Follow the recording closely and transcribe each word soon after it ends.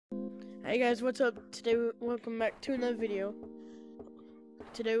Hey guys, what's up? Today, welcome back to another video.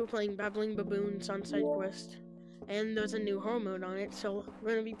 Today we're playing Babbling Baboons on sidequest, and there's a new horror mode on it, so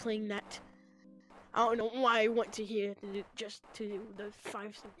we're gonna be playing that. I don't know why I went to here just to do the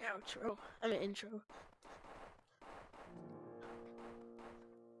 5-second outro. Intro.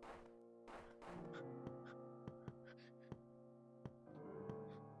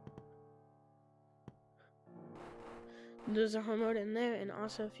 There's a horror mode in there, and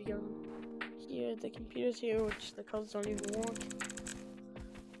also if you go here, the computer's here, which the colors don't even work.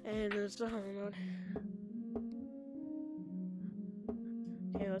 And there's the horror mode.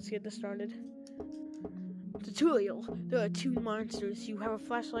 Okay, let's get this started. Tutorial. There are two monsters. You have a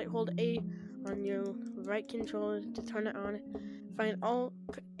flashlight. Hold A on your right controller to turn it on. Find all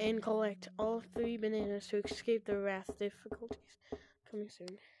and collect all 3 bananas to escape the wrath difficulties. Coming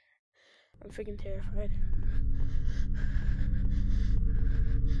soon. I'm freaking terrified.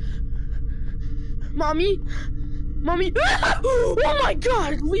 Mommy! Mommy! Oh my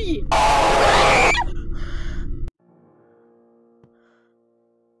god, Lee!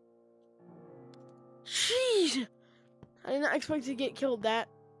 Jeez! I did not expect to get killed that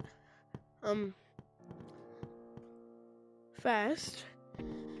fast.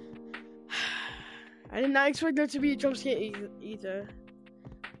 I did not expect there to be a jump scare either.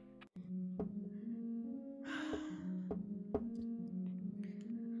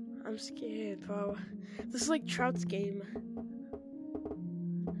 I'm scared, bro. This is like Trout's game.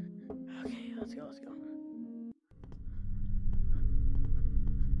 Okay, let's go.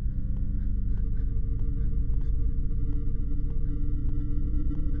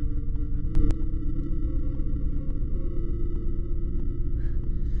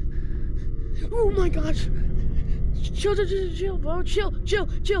 Oh my gosh! Chill, bro. Chill.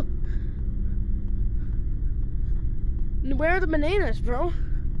 Where are the bananas, bro?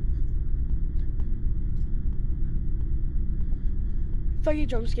 If I get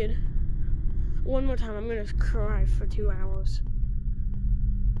jump scared one more time, I'm gonna cry for 2 hours.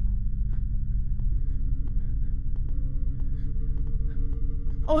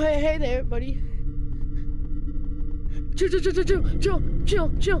 Oh, hey there, buddy. Chill, buddy.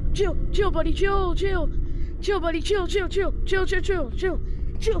 Chill, buddy. Chill.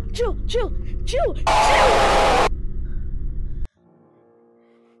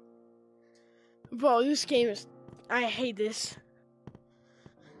 Bro, this game is... I hate this.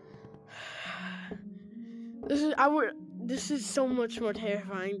 This is so much more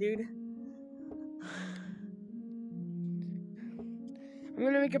terrifying, dude. I'm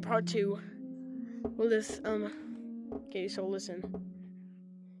gonna make a part 2. Well, this, okay, so listen.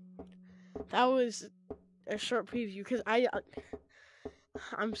 That was a short preview, because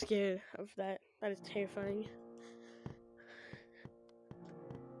I'm scared of that. That is terrifying.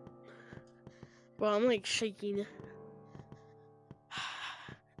 Well, I'm like shaking.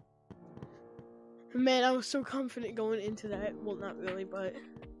 Man, I was so confident going into that. Well, not really, but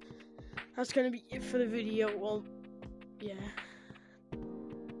that's gonna be it for the video. Well, yeah.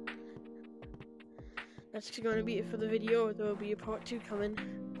 That's gonna be it for the video. There will be a part 2 coming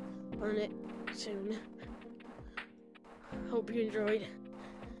on it soon. Hope you enjoyed.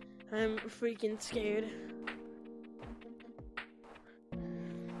 I'm freaking scared.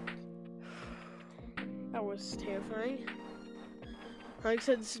 That was terrifying. Like I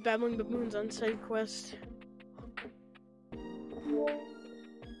said, this is Babbling Baboons on sidequest.